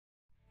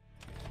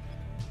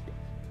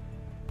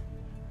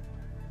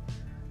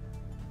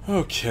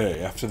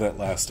Okay, after that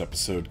last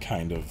episode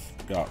kind of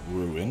got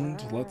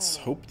ruined, let's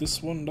hope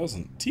this one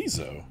doesn't.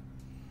 Tizo.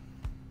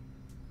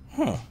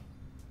 Huh.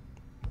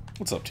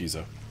 What's up,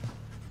 Tizo?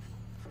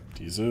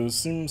 Tizo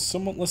seems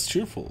somewhat less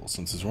cheerful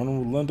since his run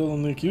with Lendl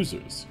and the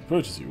accusers. He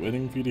approaches you,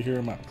 waiting for you to hear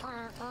him out.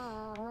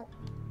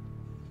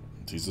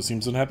 Tizo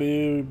seems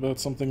unhappy about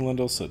something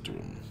Lendl said to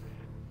him.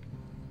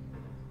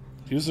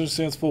 Tizo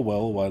understands full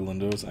well why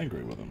Lendl is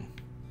angry with him.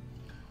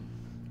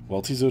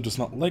 While Tizo does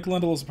not like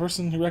Lendl as a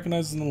person, he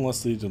recognizes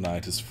nonetheless that he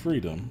denied his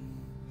freedom.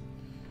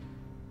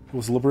 It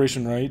was a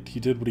liberation right, he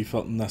did what he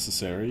felt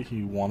necessary,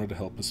 he wanted to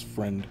help his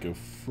friend go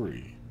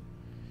free.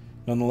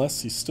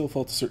 Nonetheless, he still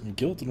felt a certain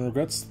guilt and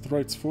regrets that the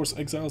rites force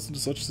exiles into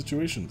such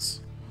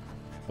situations.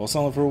 While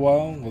silent for a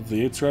while, whether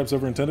the 8 scribes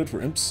ever intended for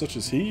imps such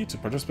as he to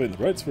participate in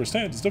the rites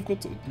firsthand is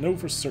difficult to know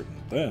for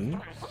certain. Then,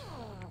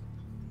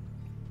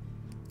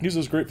 Tizo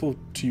is grateful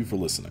to you for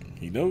listening.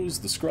 He knows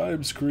the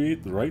scribes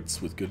create the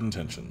rites with good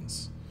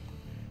intentions.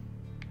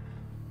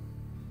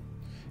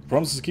 He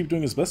promises to keep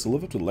doing his best to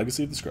live up to the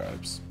legacy of the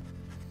scribes.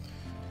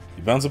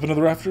 He bounds up into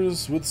the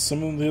rafters with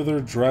some of the other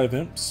drive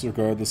imps,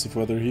 regardless of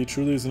whether he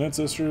truly is an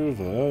ancestor of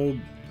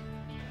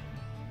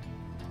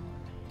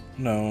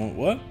No,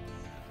 what?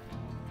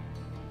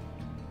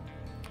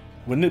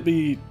 Wouldn't it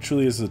be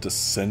truly as a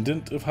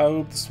descendant of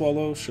Hyob the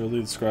Swallow?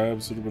 Surely the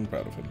scribes would have been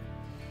proud of him.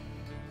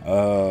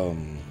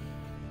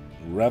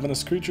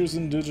 Ravenous creatures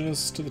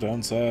indigenous to the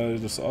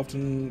downside, just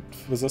often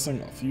possessing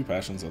a few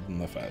passions other than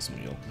the fast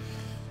meal.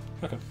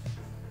 Okay.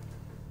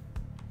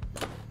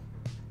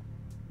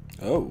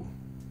 Oh.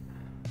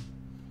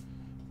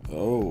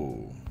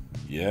 Oh.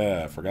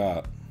 Yeah, I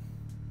forgot.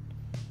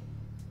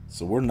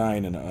 So we're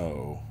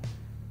 9-0.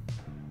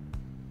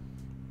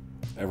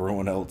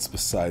 Everyone else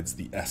besides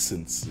the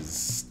Essence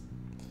is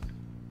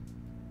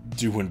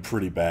doing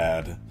pretty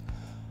bad.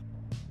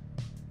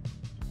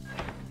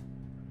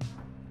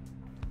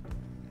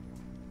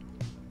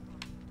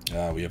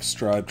 We have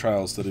Stride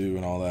trials to do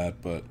and all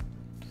that, but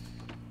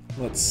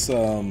let's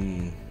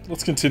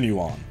continue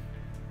on.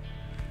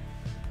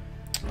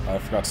 I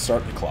forgot to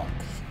start the clock.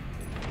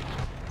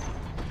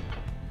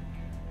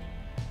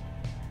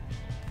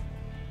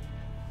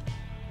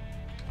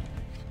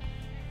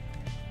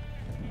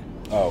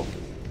 Oh.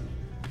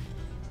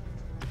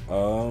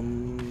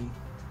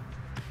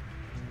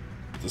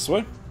 This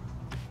way?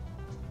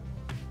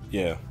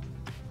 Yeah.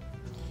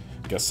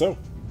 Guess so.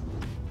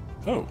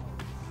 Oh.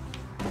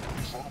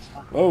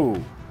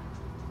 Oh.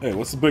 Hey,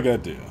 what's the big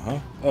idea, huh?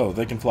 Oh,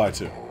 they can fly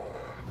too.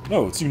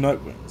 No, it's you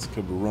Nightwings.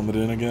 Could we rum it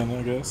in again,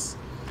 I guess?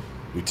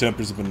 We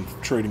Tempers have been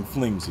trading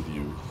flames with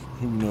you.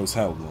 Who knows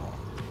how long.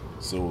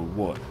 So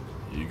what?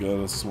 You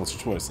got us once or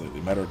twice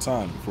lately. Matter of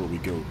time before we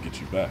go get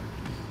you back.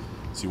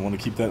 So you want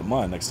to keep that in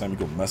mind next time you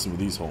go messing with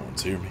these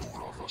horns, hear me?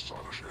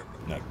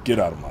 Now get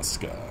out of my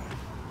sky.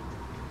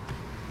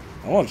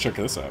 I want to check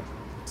this out.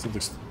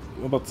 Something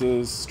about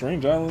the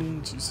strange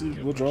island you see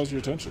what draws your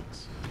attention.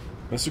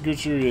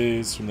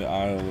 Messengers from the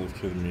Isle of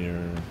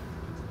Kilmere.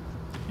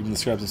 Even the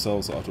scribes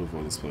themselves ought to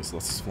avoid this place.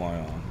 Let's just fly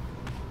on.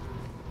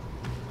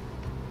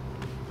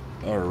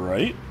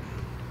 Alright.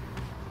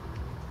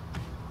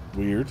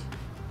 Weird.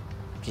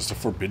 Just a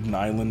forbidden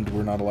island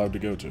we're not allowed to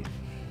go to.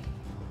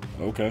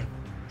 Okay.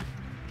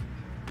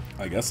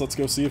 I guess let's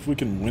go see if we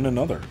can win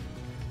another.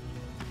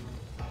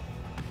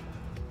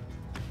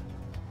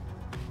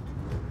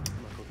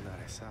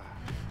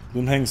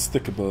 Gloom hangs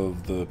thick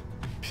above the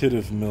pit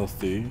of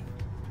Milthy,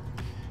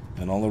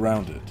 and all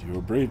around it. You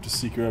are brave to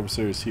seek your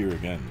adversaries here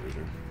again,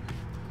 reader.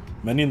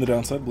 Many in the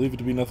downside believe it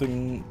to be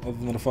nothing other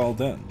than a foul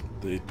den.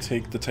 They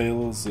take the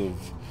tales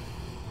of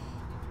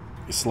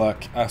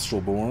Islak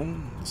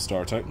Astralborn, the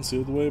Star Titan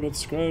sealed away by the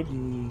scribe,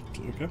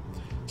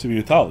 to be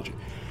mythology.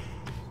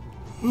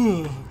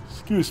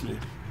 Excuse me.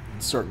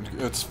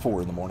 It's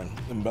 4 in the morning.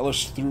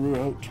 Embellished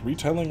throughout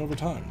retelling over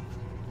time.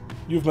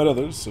 You've met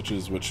others, such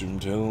as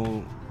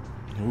Witchumtil,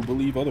 who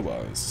believe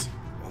otherwise.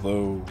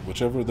 Although,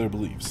 whichever their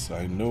beliefs,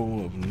 I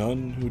know of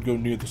none who would go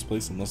near this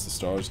place unless the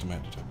stars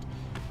demanded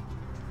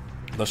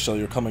it. Thus shall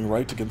your coming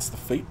right against the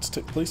fate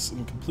take place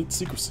in complete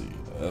secrecy,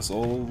 as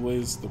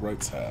always the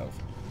rites have.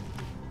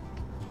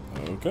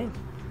 Okay.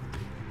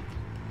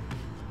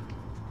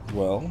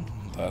 Well,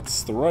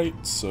 that's the right,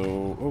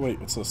 so... Oh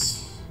wait, what's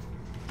this?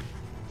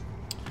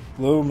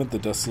 Low amid the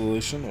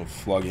desolation of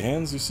floggy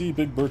hands, you see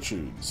big birch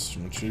roots,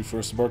 from which you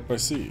first embarked by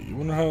sea. You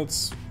wonder how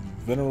its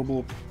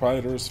venerable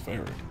proprietor is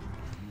faring.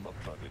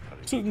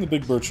 Certain the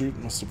big birch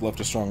root must have left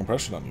a strong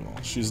impression on you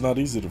all. She's not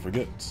easy to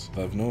forget.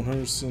 I've known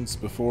her since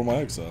before my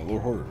exile,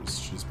 or hers.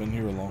 She's been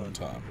here a long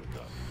time.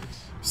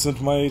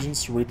 Sent my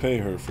agents to repay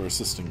her for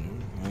assisting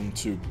you, and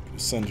to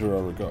send her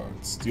our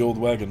regards. The old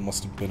wagon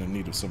must have been in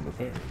need of some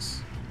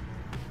repairs.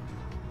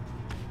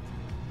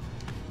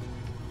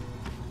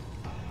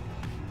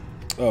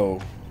 Oh.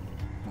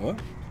 What?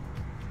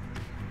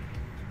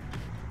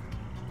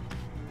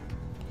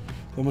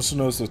 Almost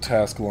knows the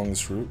task along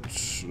this route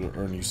should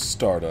earn you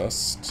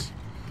stardust.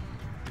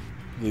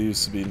 There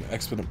used to be an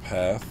expedient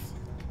path.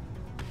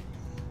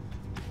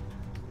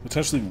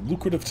 Potentially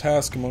lucrative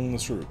task among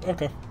this route.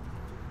 Okay.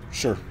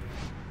 Sure.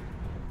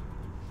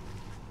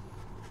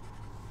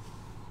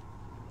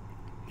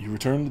 You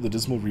return to the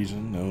dismal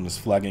region known as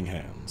Flagging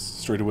Hands.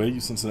 Straight away, you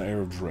sense an air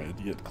of dread,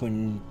 yet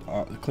cling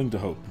to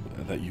hope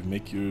that you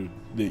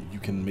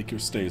can make your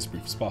stay as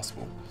brief as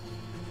possible.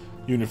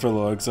 You and your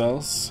fellow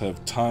exiles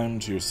have time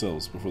to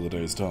yourselves before the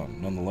day is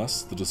done.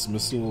 Nonetheless, the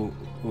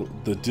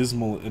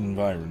dismal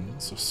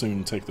environs will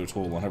soon take their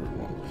toll on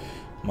everyone.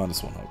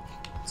 Minus one hope.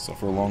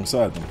 Suffer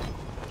alongside them.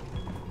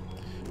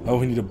 Oh,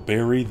 we need to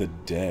bury the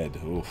dead.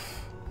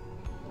 Oof.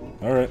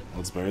 Alright,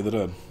 let's bury the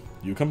dead.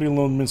 You accompany a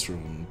lone minstrel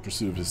in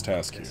pursuit of his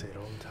task here.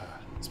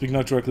 Speak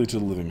not directly to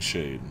the living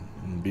shade,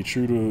 and be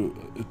true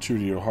to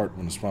your heart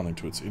when responding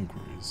to its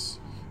inquiries,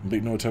 and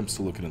make no attempts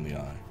to look it in the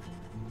eye.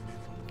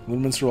 The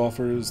lone minstrel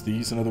offers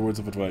these and other words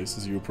of advice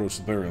as you approach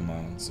the burial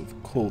mounds of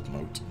Cold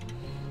Moat,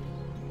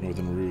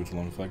 northern route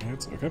along the Flagging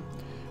Hands. Okay,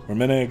 where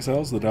many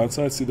exiles of the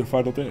downside see their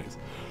final days.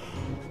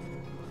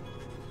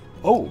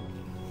 Oh.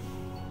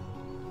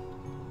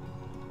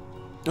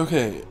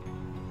 Okay.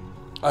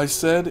 I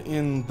said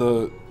in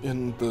the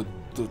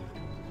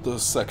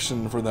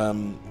section for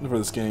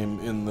this game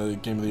in the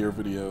Game of the Year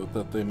video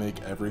that they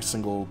make every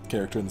single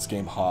character in this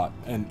game hot,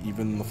 and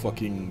even the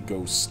fucking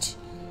ghost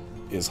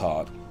is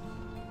hot.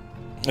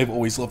 I've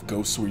always loved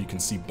ghosts where you can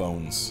see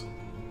bones.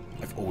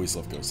 I've always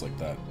loved ghosts like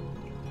that.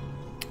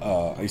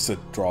 I used to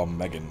draw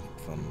Megan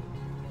from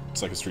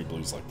Second Street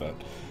Blues like that.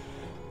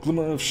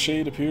 Glimmer of a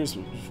shade appears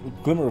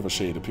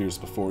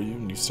before you,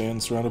 and you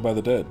stand surrounded by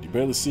the dead. You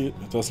barely see it,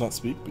 it does not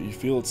speak, but you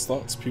feel its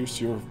thoughts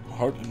pierce your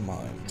heart and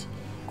mind.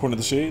 According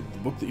to the shade, the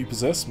book that you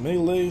possess may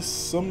lay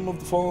some of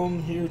the fallen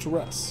here to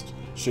rest.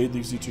 Shade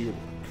leads you to your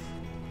work.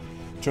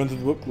 Turn to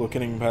the book,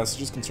 locating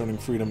passages concerning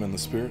freedom and the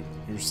spirit.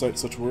 You recite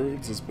such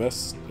words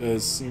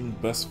as seem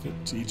best fit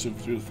to each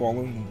of the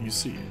fallen you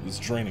see. It is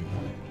draining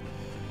one.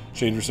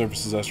 Shade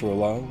resurfaces after a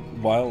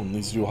while and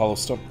leads you to a hollow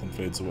stump, then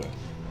fades away.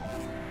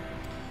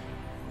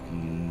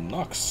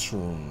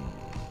 Noxroom.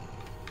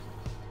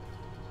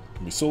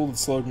 Can be sold at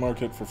Slug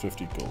Market for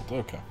 50 gold.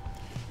 Okay.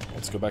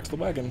 Let's go back to the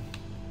wagon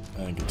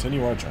and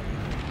continue our journey.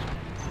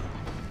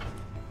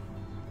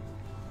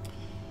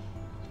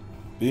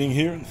 Being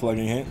here in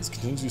Flagging Hands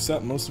continues to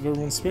sap most of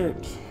everyone's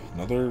spirit.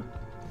 Another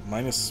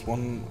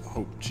 -1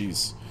 hope.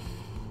 Jeez.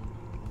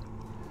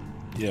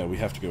 Yeah, we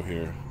have to go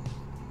here.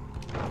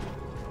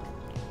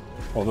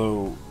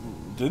 Although,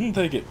 didn't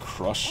they get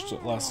crushed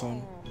last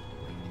time?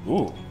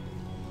 Ooh.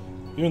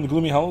 Here in the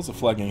gloomy hollows of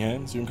Flagging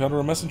Hands, you encounter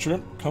a messenger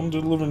imp come to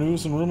deliver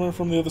news and rumor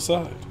from the other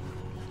side.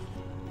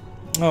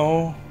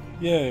 Oh,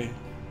 yay.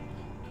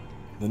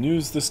 The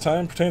news this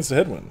time pertains to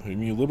Hedwyn,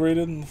 whom you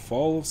liberated in the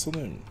fall of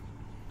Salim.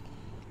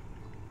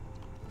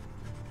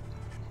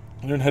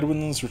 During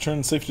Hedwyn's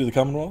return safely to the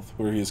Commonwealth,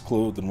 where he is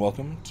clothed and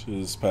welcomed,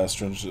 his past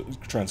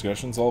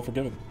transgressions all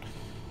forgiven.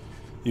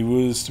 He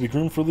was to be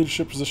groomed for a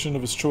leadership position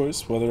of his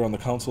choice, whether on the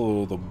Council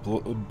or the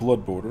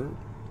Blood Border,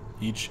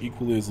 each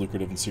equally as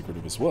lucrative and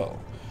secretive as well.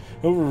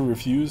 However, he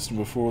refused, and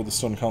before the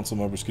Stone Council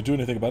members could do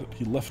anything about it,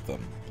 he left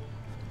them.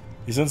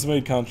 He since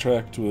made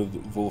contact with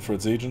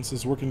Volfred's agents and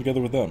is working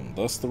together with them.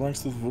 Thus, the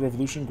ranks of the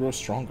revolution grow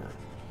stronger.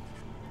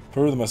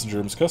 Per the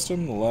messenger's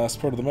custom, the last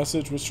part of the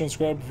message was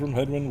transcribed from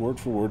Hedwyn word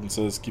for word and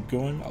says, "Keep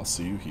going, I'll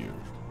see you here."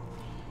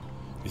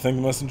 You thank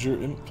the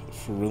messenger imp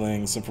for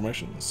relaying this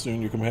information.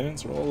 Soon your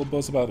companions are all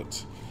abuzz about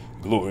it.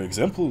 Glory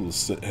example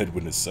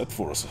Hedwyn is set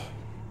for us.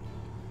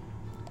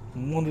 I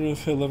wonder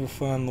if he'll ever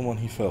find the one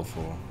he fell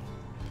for.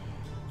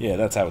 Yeah,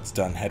 that's how it's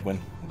done, Hedwyn.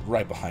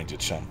 Right behind you,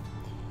 chum.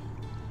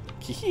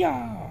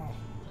 Kia!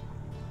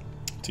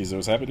 Tizo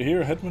is happy to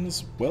hear Hedwyn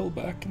is well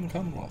back in the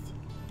Commonwealth.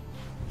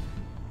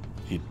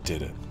 He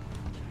did it.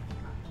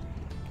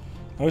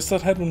 I always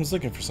thought Hedwyn was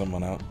looking for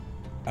someone out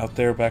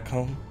there back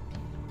home.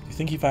 Do you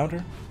think he found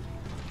her?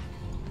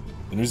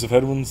 The news of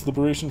Hedwyn's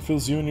liberation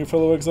fills you and your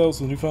fellow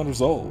exiles with newfound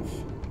resolve.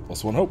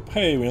 Lost one hope.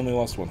 Hey, we only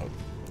lost one hope.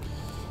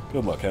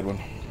 Good luck, Hedwyn.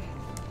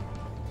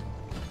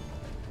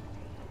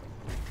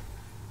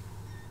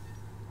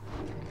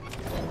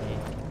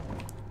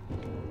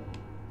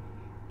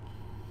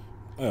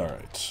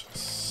 Alright,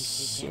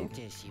 so...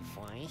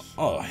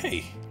 Oh,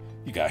 hey,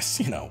 you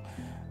guys,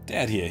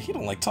 Dad here, he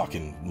don't like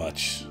talking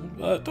much.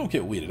 Don't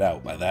get weirded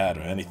out by that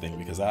or anything,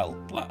 because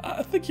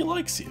I think he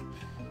likes you.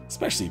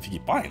 Especially if you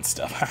keep buying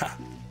stuff,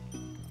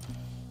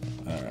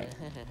 Alright.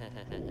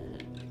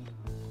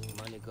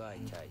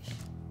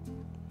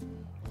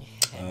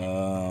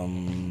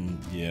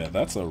 Yeah,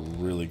 that's a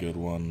really good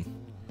one.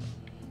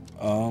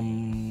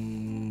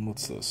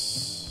 What's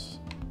this?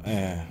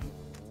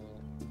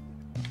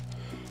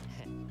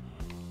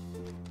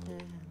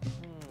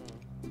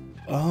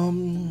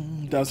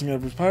 Dousing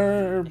average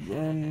Pyre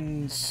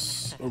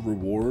earns a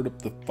reward up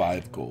to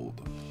 5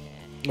 gold.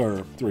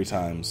 Or 3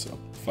 times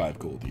 5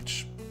 gold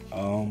each.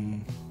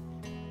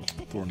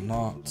 For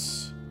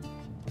knots.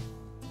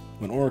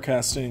 When aura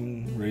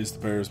casting, raise the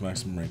bearer's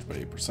maximum range by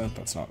 8%.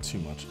 That's not too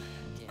much.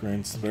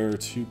 Grants the bearer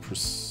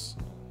 2%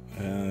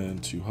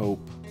 and 2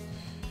 hope.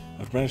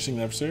 After banishing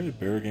the adversary, the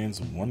bearer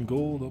gains 1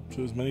 gold up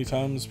to as many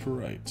times per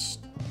right.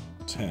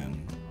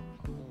 10.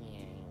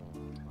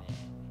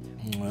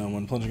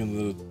 When plunging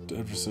into the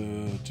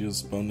adversary,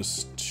 deals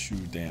bonus 2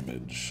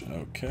 damage.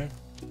 Okay.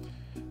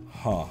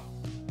 Huh.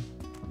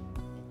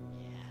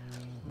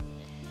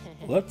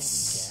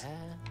 Let's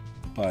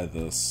buy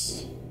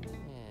this.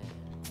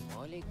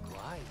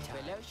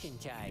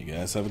 You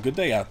guys have a good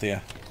day out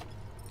there.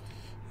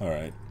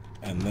 Alright.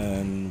 And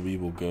then we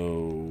will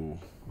go...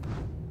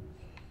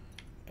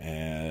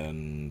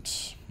 And...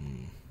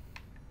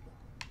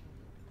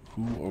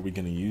 Who are we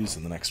going to use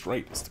in the next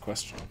raid is the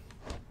question.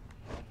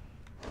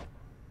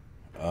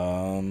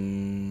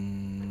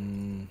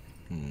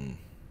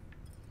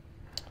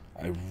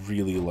 I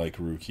really like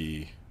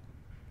Rookie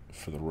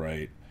for the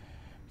right.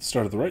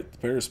 Start of the right, the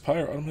Pyre's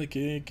Pyre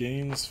automatic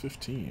gains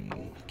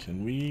 15.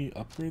 Can we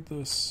upgrade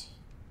this?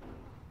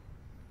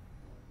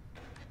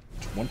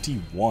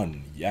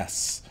 21,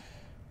 yes.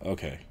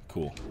 Okay,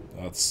 cool.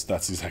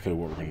 That's exactly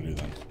what we're gonna do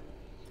then.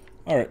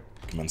 Alright,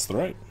 commence the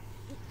right.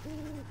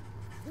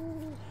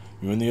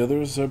 You and the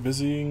others are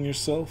busying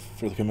yourself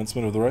for the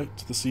commencement of the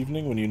rite this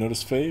evening when you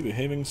notice Faye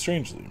behaving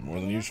strangely,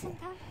 more than usual.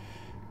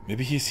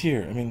 Maybe he's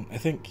here. I mean, I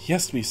think he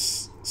has to be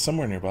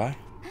somewhere nearby.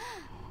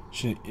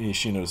 She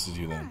notices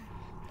you then.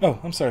 Oh,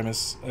 I'm sorry,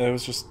 miss. I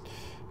was just,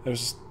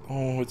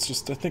 oh, it's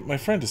just, I think my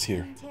friend is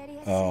here.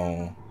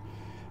 Oh.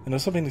 And I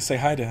was hoping to say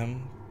hi to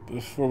him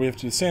before we have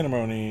to do the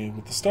ceremony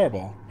with the star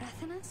ball.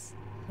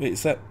 Wait,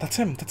 that's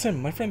him,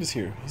 my friend is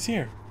here. He's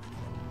here.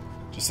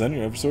 Just then,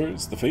 your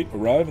adversaries, the Fate,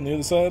 arrive on the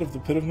other side of the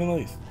Pit of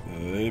Melith.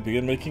 They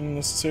begin making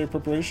necessary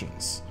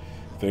preparations.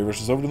 Faye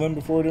rushes over to them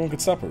before anyone could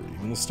stop her,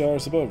 even the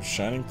stars above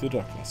shining through the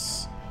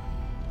darkness.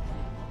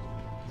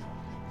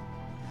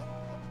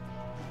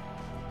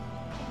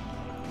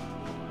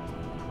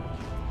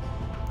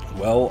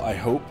 Well, I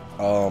hope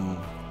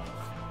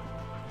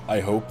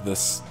I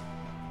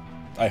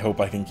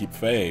can keep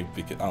Faye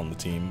on the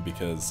team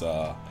because,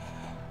 I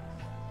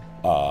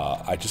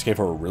just gave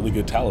her a really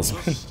good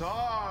talisman. The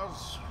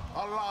stars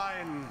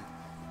align,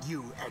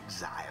 you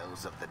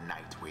exiles of the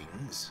Night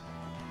Wings.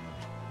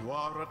 You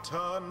are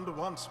returned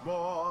once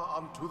more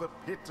unto the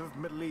Pit of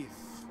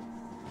Melith.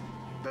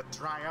 The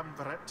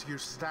triumvirate you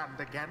stand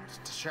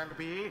against shall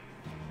be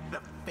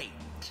the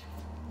Fate.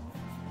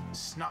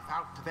 Snuff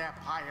out their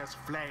pious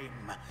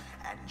flame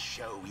and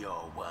show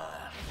your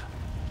worth.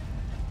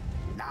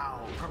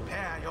 Now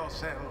prepare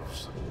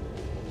yourselves.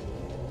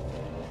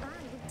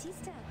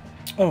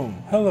 Oh,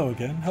 hello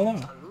again, hello.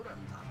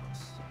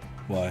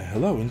 Why,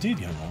 hello indeed,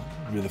 young one.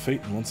 We are the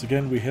Fate, and once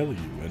again we hail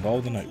you and all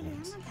the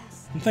Nightwings.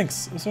 And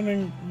thanks, I was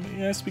wondering,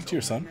 may I speak to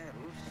your son?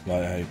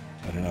 Why, I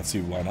do not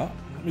see why not.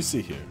 Let me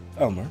see here.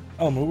 Elmer,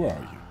 where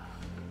are you?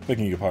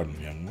 Begging your pardon,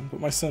 young one, but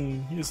my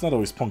son, he is not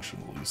always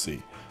punctual, you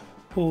see.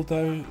 Hold,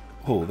 I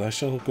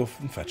shall go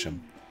and fetch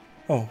him.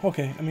 Oh,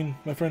 okay, I mean,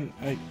 my friend,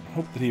 I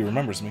hope that he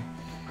remembers me.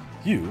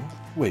 You?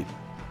 Wait,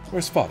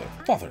 where's father?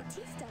 Father!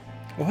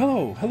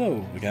 Oh,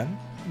 hello again.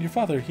 Your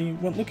father, he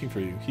went looking for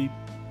you.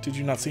 Did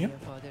you not see him?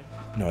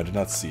 No, I did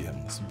not see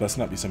him. This best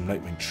not be some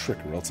Nightwing trick,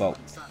 or else I'll...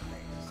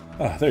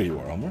 Ah, there you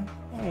are, Elmer.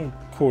 Oh,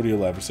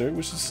 cordial adversary,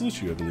 wishes to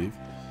salute you, I believe.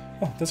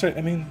 Oh, that's right,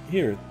 I mean,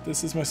 here,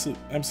 this is my salute.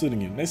 I'm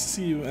saluting you. Nice to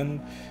see you, and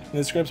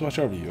the scribes watch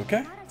over you,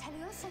 okay?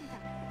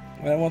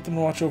 I want them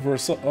to watch over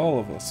us, all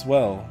of us,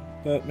 well,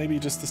 but maybe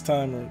just this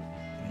time, or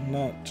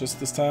not just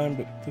this time,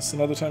 but this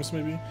and other times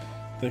maybe,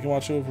 they can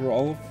watch over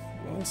all of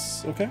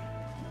us, okay?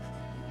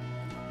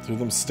 Two of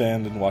them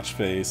stand and watch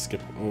Faye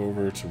skip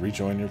over to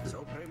rejoin your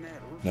group.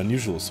 An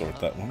unusual sort,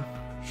 that one.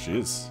 She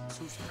is.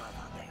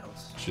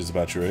 She's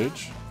about your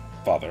age.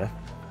 Father.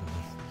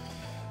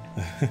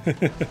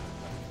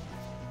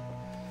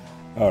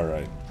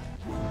 Alright.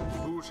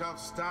 Who shall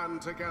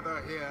stand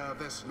together here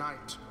this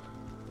night?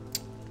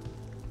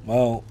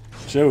 Well,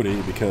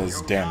 Jody,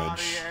 because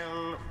damage.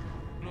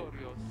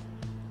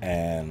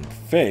 And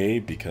Faye,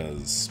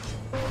 because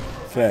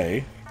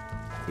Faye.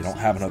 We don't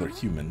have another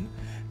human.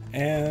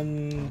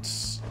 And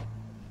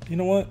you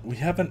know what? We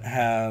haven't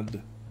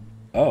had...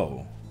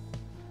 Oh,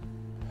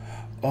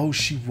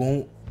 she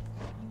won't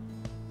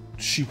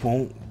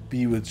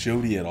be with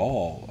Jody at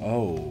all.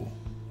 Oh.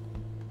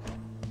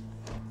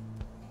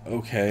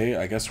 Okay,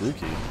 I guess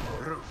Rookie.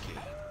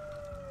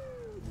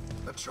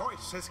 The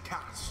choice is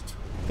cast.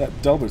 That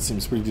Delbert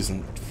seems pretty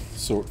decent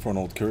sort for an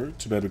old cur.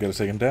 Too bad we gotta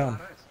take him down.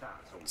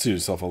 See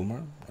yourself,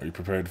 Elmer. Are you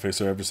prepared to face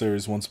our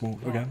adversaries once more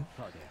again?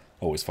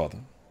 Always, Father.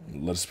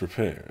 Let us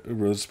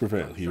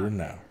prevail here and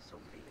now.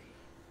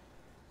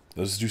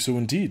 Let us do so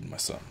indeed, my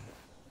son.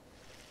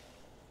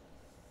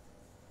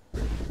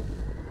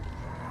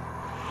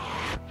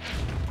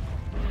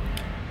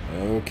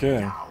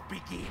 Okay. Now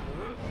begin.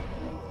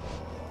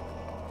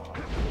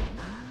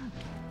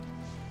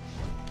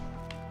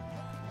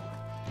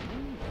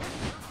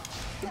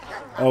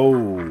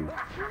 Oh.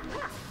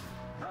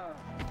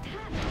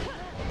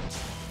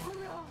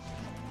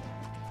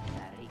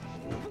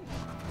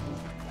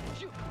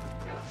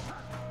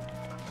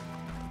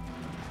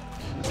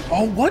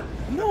 Oh, what?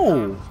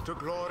 No.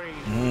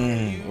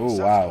 Oh,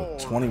 wow.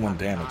 21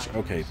 damage.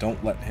 Okay,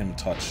 don't let him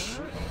touch.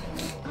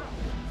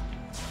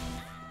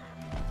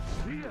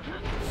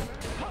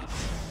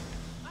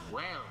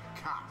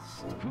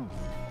 cast.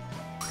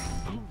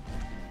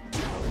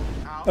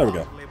 There we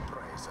go.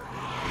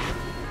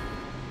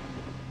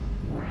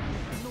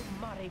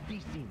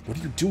 What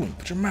are you doing?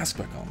 Put your mask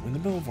back on. We're in the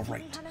middle of a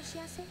raid.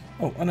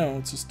 Oh, I know.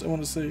 It's just I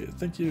want to say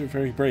thank you. You're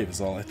very brave, is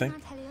all I think.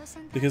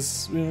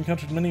 Because we've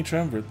encountered many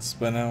triumvirates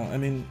by now. I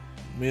mean,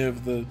 we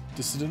have the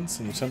dissidents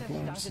and the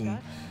Templars and...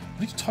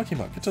 What are you talking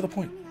about? Get to the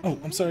point. Oh,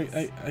 I'm sorry.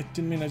 I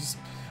didn't mean I just...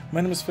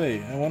 My name is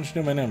Faye. I wanted you to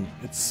know my name.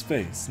 It's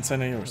Faye, since I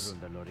know yours.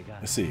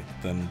 I see.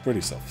 Then brace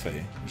yourself,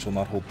 Faye. We shall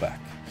not hold back.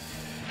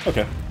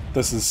 Okay.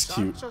 This is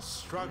cute. Such a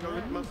struggle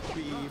it must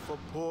be for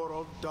poor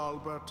old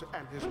Dalbert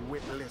and his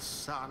witless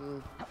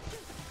son.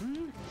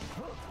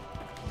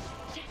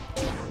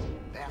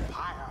 Their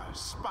pyre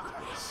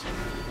sputters.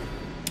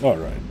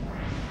 Alright.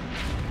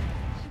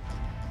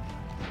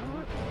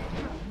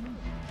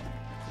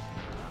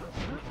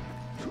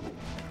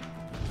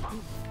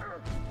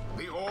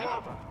 The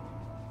orb.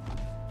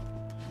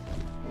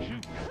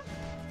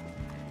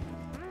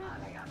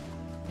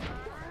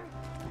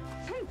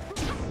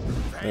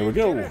 There we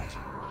go.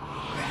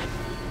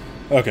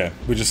 Okay,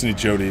 we just need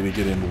Jody to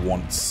get in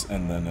once,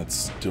 and then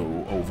it's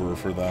over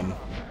for them.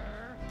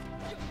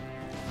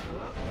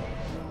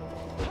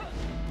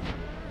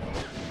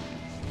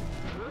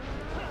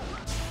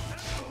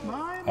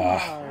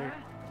 Ah.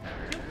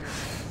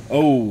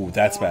 Oh,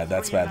 that's bad,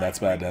 that's bad, that's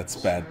bad, that's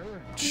bad.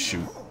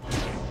 Shoot.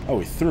 Oh,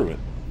 he threw it.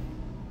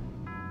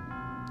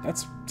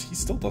 He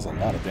still does a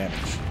lot of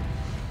damage.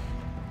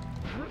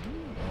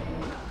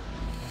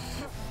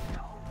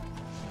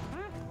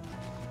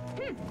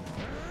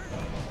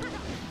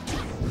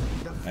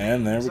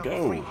 And there we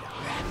go.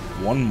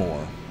 One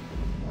more.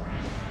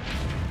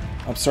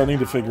 I'm starting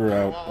to figure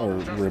out, or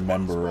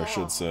remember, I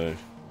should say.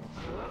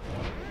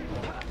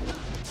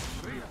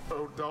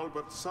 Oh,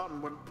 Dalbert's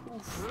son went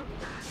poof.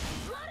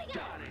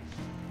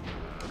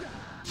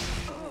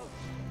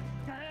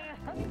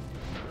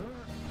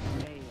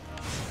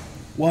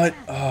 What?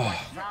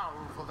 Ah. Now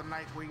for the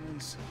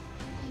Nightwings.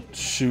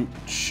 Shoot,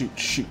 shoot,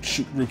 shoot,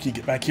 shoot, Rookie,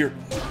 get back here.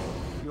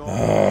 Your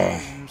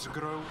dreams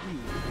grow weak.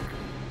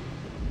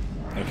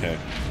 Okay.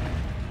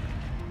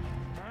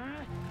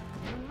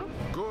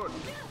 Good.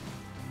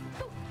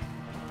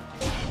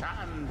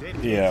 And it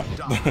Yeah. is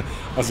done.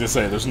 I was gonna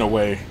say, there's no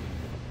way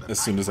as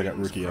soon as I got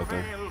Rookie out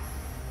there. Prevail.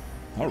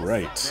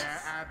 Alright.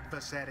 Their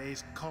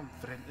adversaries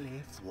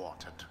confidently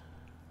thwarted.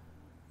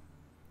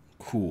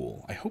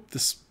 Cool. I hope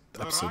this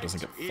episode doesn't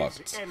get The fucked.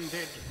 fight is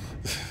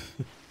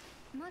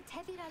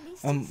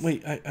ended.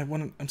 Wait,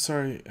 I'm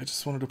sorry, I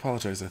just wanted to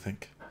apologize, I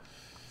think.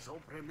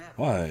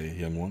 Why,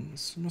 young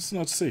ones, you must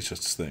not say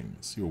such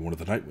things. You are one of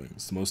the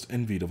Nightwings, the most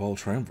envied of all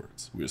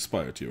triumvirs. We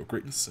aspire to your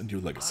greatness and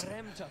your legacy.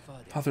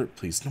 Father,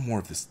 please, no more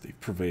of this. They've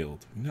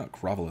prevailed. Do not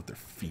grovel at their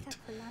feet.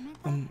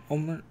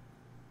 Ulmer?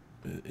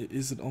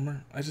 Is it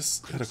Ulmer? I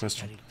just had a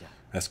question.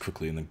 Ask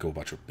quickly and then go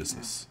about your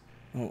business.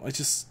 Oh,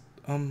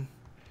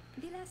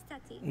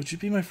 would you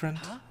be my friend?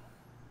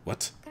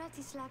 What?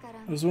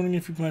 I was wondering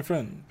if you'd be my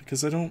friend,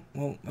 because I don't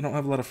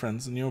have a lot of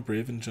friends, and you're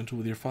brave and gentle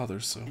with your father,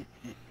 so...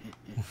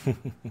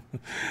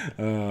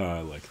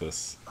 I like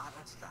this.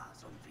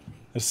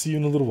 I'll see you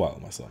in a little while,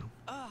 my son.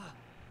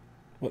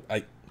 What,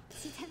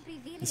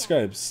 The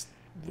scribes,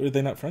 were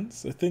they not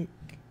friends?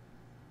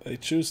 I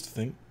choose to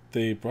think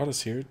they brought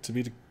us here to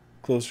be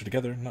closer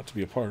together, not to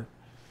be apart.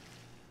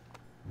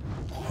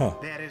 Huh.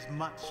 There is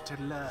much to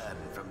learn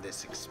from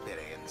this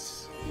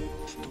experience.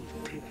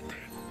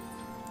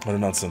 What a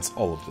nonsense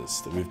all of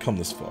this, that we've come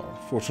this far.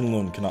 Fortune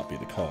alone cannot be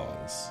the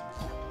cause.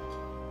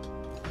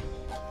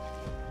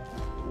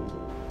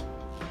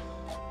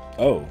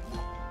 Oh.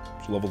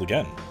 She leveled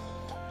again.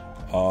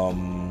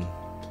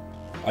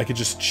 I could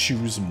just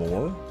choose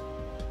more?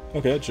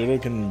 Okay,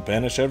 Jodo can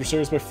banish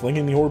adversaries by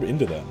flinging the orb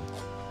into them.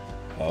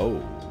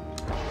 Oh.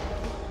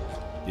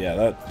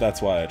 Yeah,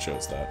 that's why I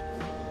chose that.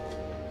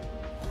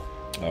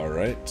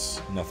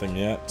 Alright, nothing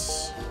yet.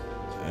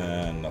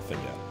 And nothing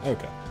yet.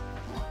 Okay.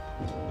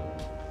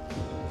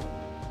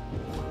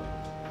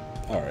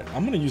 Alright,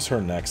 I'm gonna use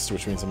her next,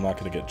 which means I'm not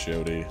gonna get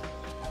Jody.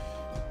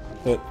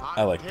 But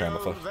I like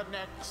Panther. The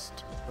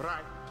next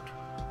right.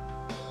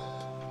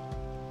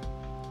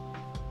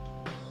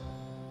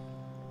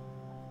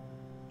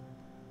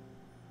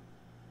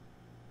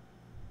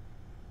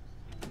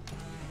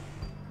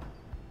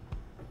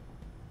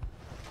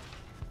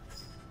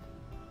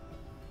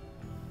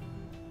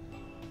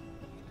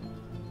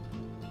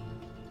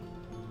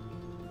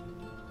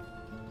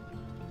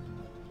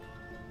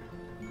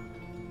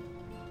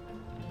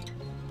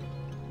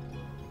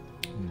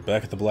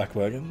 Back at the Black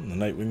Wagon, the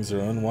Nightwings are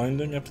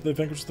unwinding after they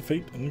vanquish the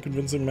fate in a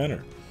convincing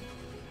manner.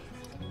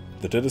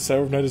 The deadest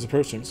hour of night is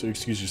approaching, so you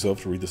excuse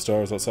yourself to read the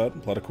stars outside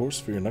and plot a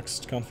course for your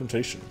next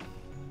confrontation.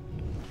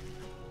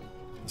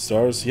 The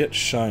stars yet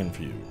shine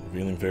for you,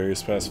 revealing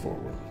various paths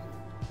forward.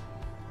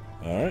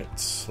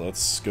 Alright,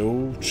 let's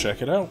go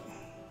check it out.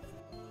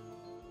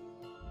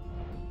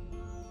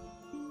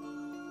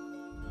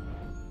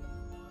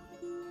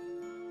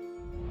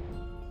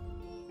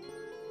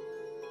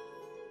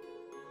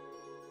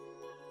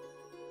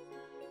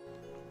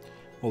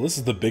 Well, this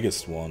is the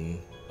biggest one.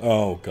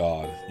 Oh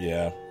god,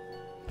 yeah.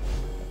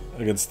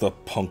 Against the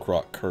punk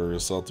rock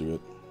curse, I'll do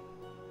it.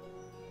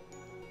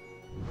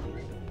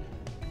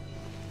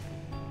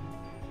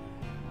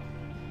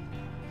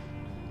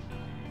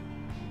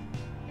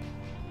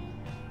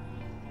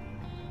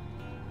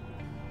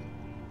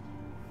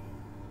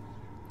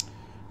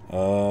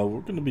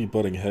 We're gonna be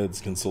butting heads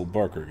against old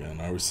Barker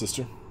again, are we,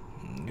 sister?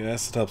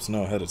 Guess it helps to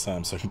know ahead of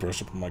time so I can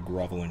brush up on my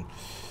groveling.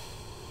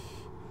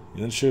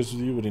 He then shares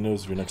with you what he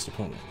knows of your next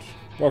opponent.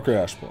 Barker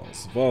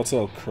Ashballs, the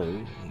volatile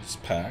cur, his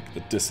pack, the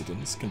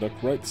dissidents,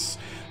 conduct rites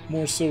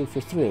more so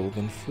for thrill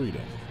than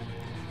freedom.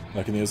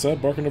 Like in the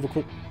outside, Barker never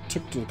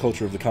took to the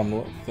culture of the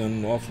Commonwealth,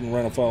 and often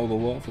ran afoul of the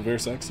law for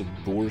various acts of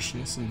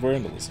boorishness and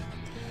vandalism.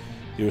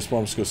 He was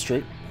promised to go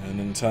straight, and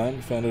in time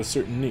he found a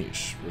certain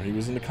niche, where he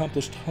was an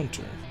accomplished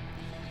hunter.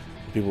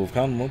 The people of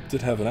Commonwealth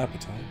did have an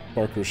appetite.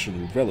 Barker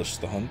should relish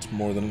the hunt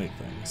more than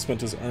anything. He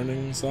spent his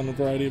earnings on a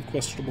variety of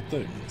questionable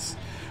things.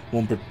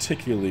 One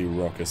particularly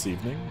raucous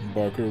evening,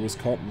 Barker was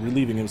caught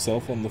relieving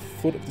himself on the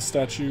foot of the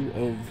statue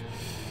of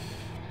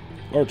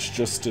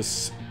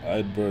Archjustice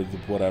Eadbert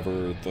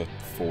whatever the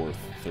Fourth,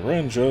 the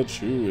Grand Judge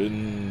who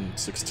in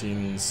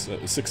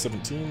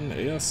 617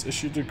 AS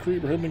issued a decree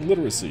prohibiting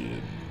literacy.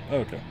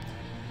 Okay.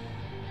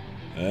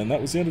 And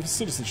that was the end of his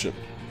citizenship.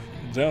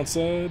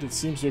 Downside, it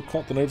seems to have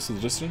caught the notice of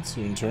the dissidents,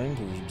 who in turn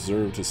have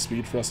observed his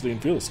speed, ferocity,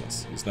 and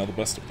fearlessness. He's now the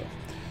best of them.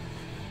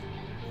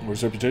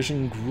 His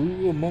reputation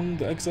grew among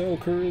the exile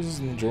curs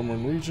in the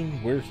Jormungand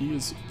region, where he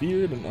is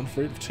feared and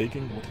unafraid of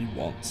taking what he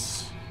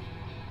wants.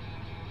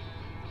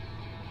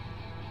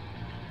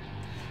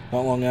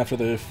 Not long after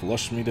they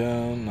flushed me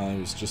down, I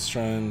was just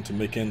trying to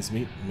make ends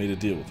meet and made a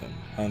deal with him.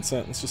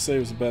 Hindsight, let's just say it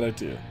was a bad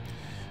idea.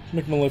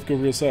 Make my life go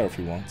real sour if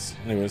he wants.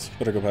 Anyways,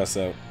 better go pass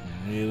out.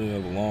 We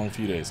have a long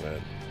few days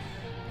ahead.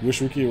 You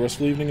wish Riki a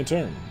restful evening in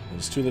turn. It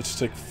is too late to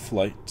take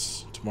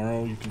flight.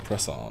 Tomorrow you can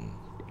press on.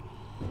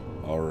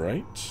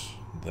 Alright,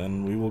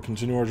 then we will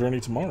continue our journey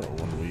tomorrow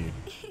when we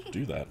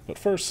do that. But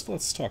first,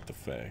 let's talk to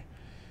Faye.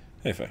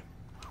 Hey, Faye.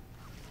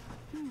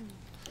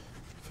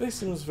 Faye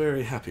seems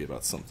very happy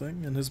about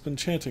something, and has been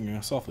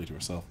chanting softly to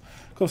herself.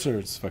 Close to her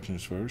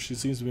affectionate to her, she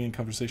seems to be in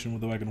conversation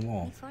with the wagon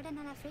wall.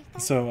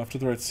 And so, after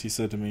the rites,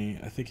 I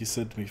think he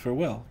said to me,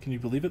 "Farewell. Can you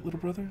believe it, little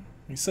brother?"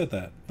 He said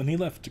that. Then he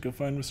left to go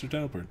find Mr.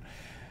 Dalbert,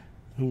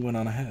 who went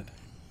on ahead.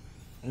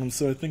 And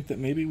so I think that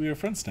maybe we are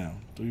friends now.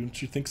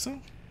 Don't you think so?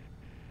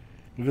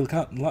 We have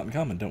a lot in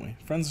common, don't we?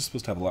 Friends are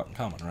supposed to have a lot in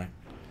common, right?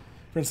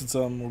 For instance,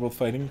 we're both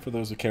fighting for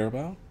those we care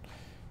about,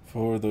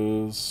 for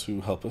those who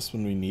help us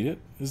when we need it.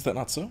 Is that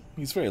not so?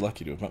 He's very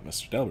lucky to have met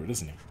Mr. Dalbert,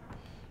 isn't he?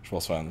 She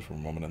falls silent for a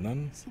moment, and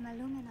then...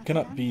 It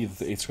cannot be that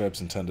the Eight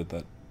Scribes intended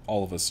that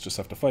all of us just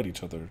have to fight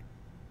each other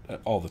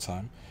all the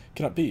time. It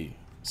cannot be.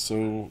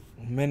 So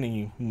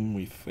many whom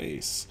we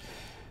face,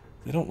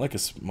 they don't like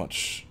us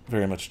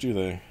very much, do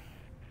they?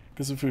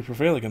 Because if we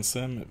prevail against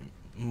them, it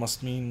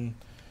must mean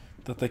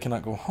that they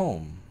cannot go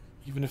home,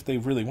 even if they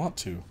really want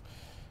to.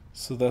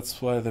 So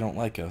that's why they don't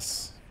like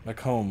us.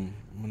 Back home,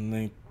 when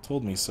they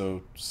told me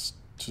so,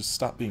 to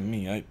stop being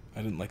me, I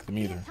didn't like them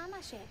either.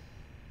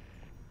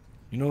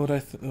 You know what I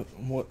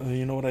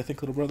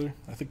think, little brother?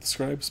 I think the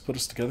scribes put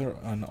us together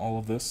on all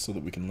of this so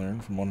that we can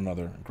learn from one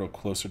another and grow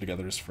closer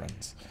together as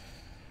friends.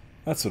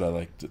 That's what I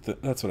liked.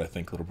 That's what I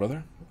think, little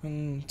brother.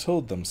 And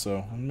told them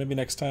so. And maybe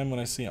next time when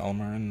I see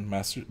Almer and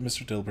Mr.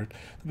 Dilbert,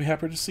 they'll be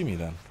happy to see me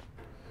then.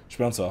 She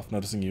bounces off,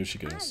 noticing you as she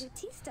goes.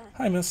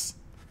 Hi, miss.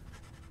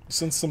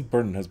 Since some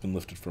burden has been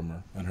lifted from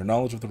her, and her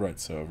knowledge of the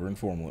rites, however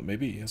informal it may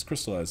be, has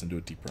crystallized into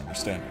a deeper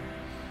understanding.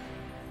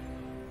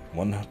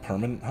 One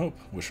permanent hope.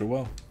 Wish her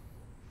well.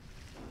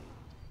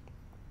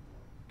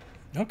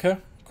 Okay,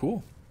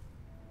 cool.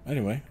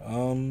 Anyway,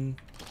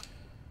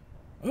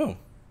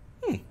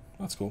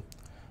 that's cool.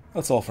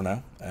 That's all for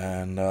now,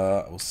 and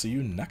we'll see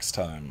you next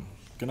time.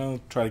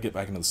 Gonna try to get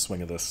back into the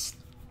swing of this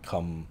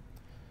come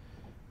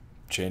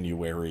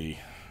January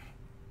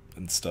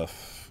and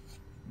stuff.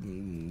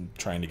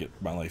 Trying to get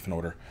my life in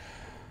order.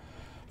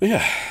 But yeah,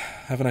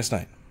 have a nice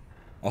night.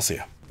 I'll see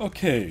ya.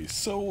 Okay,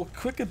 so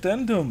quick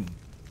addendum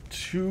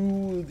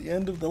to the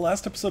end of the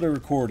last episode I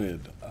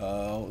recorded.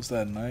 What was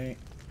that,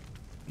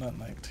 not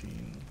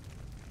 19.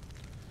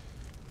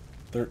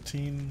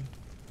 13.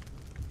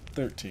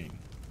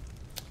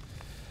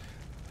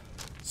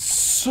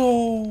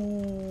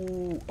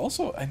 So,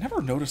 also, I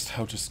never noticed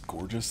how just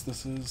gorgeous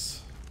this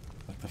is.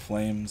 Like the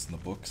flames and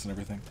the books and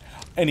everything.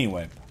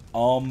 Anyway,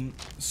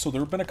 so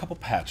there have been a couple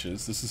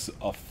patches. This is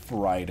a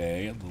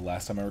Friday. The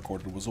last time I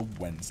recorded was a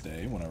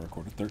Wednesday when I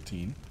recorded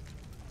 13.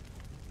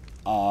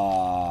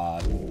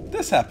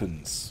 This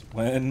happens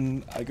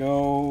when I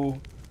go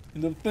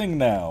into the thing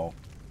now.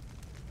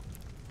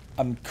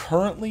 I'm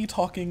currently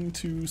talking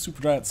to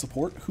Supergiant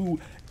support, who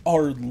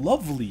are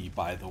lovely,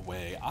 by the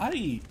way.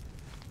 I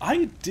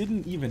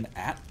didn't even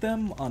 @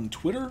 them on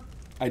Twitter.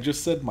 I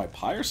just said my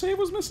Pyre save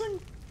was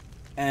missing,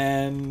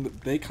 and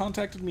they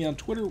contacted me on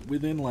Twitter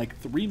within like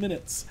 3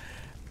 minutes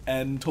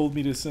and told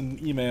me to send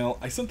an email.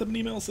 I sent them an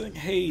email saying,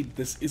 hey,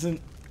 this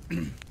isn't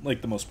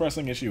like the most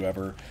pressing issue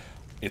ever.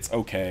 It's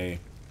okay.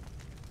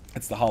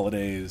 It's the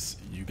holidays.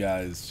 You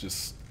guys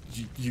just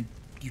you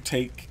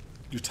take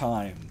your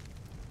time.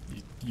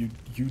 You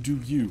do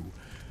you.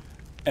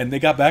 And they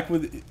got back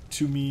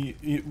to me.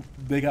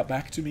 They got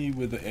back to me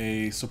with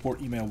a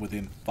support email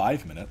within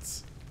 5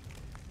 minutes.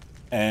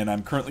 And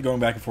I'm currently going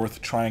back and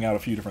forth, trying out a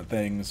few different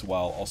things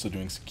while also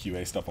doing some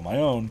QA stuff on my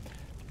own.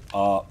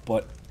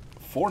 But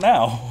for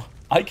now,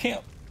 I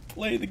can't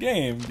play the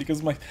game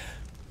because my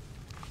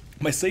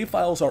save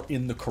files are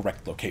in the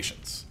correct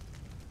locations.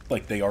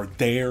 Like, they are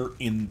there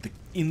in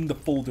the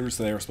folders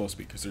they are supposed to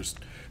be, because there's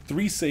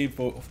 3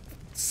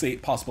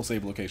 possible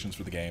save locations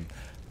for the game.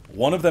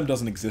 One of them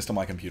doesn't exist on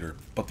my computer,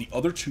 but the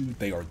other 2,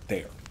 they are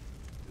there.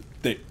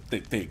 They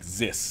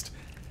exist.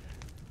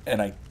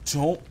 And I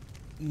don't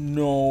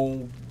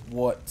know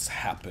what's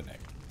happening.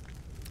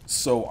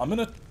 So I'm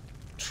going to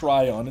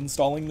try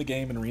uninstalling the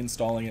game and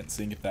reinstalling it and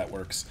seeing if that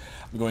works.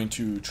 I'm going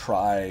to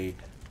try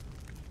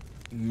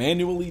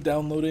manually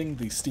downloading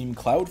the Steam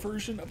Cloud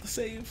version of the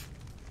save,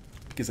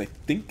 because I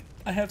think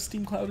I have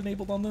Steam Cloud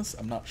enabled on this.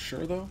 I'm not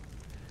sure, though.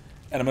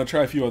 And I'm going to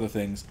try a few other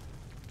things.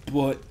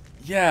 But,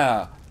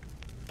 yeah,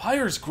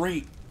 Pyre's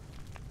great,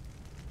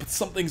 but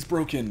something's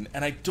broken,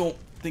 and I don't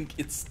think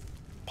it's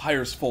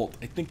Pyre's fault.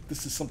 I think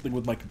this is something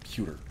with my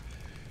computer.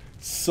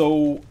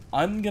 So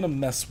I'm going to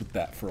mess with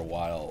that for a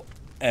while,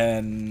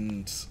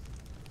 and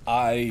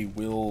I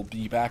will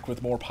be back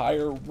with more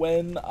Pyre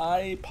when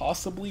I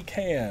possibly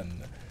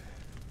can.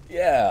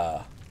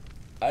 Yeah,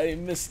 I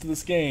missed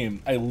this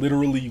game. I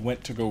literally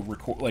went to go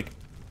record, like,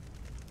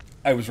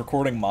 I was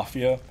recording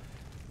Mafia,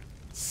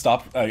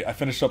 I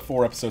finished up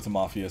 4 episodes of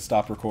Mafia,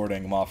 stopped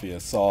recording Mafia,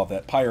 saw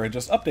that Pyre had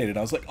just updated.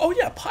 I was like, oh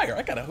yeah, Pyre,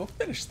 I gotta go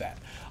finish that.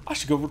 I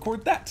should go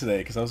record that today,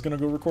 because I was gonna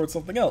go record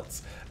something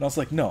else. And I was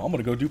like, no, I'm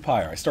gonna go do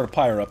Pyre. I started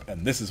Pyre up,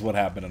 and this is what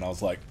happened, and I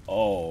was like,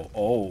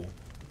 oh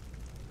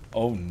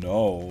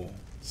no.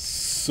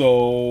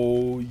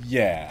 So,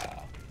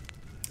 yeah.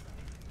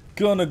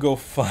 Gonna go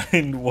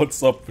find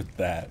what's up with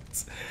that.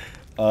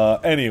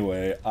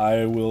 Anyway,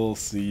 I will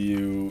see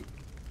you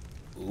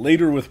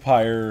later with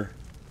Pyre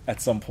at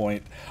some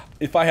point.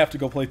 If I have to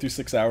go play through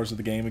 6 hours of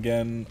the game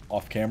again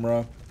off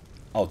camera,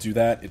 I'll do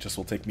that. It just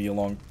will take me a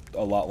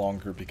lot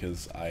longer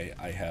because I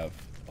have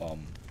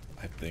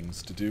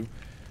things to do.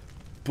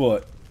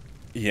 But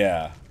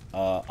yeah,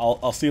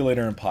 I'll see you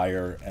later in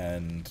Pyre,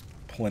 and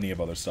plenty of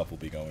other stuff will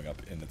be going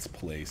up in its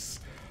place.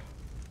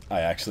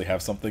 I actually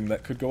have something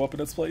that could go up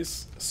in its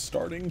place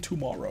starting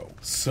tomorrow.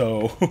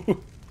 So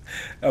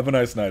have a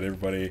nice night,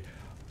 everybody.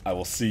 I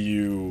will see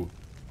you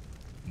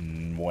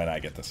when I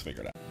get this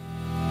figured out.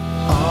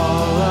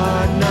 All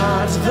are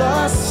not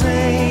the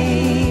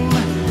same,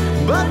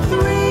 but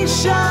 3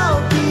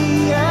 shall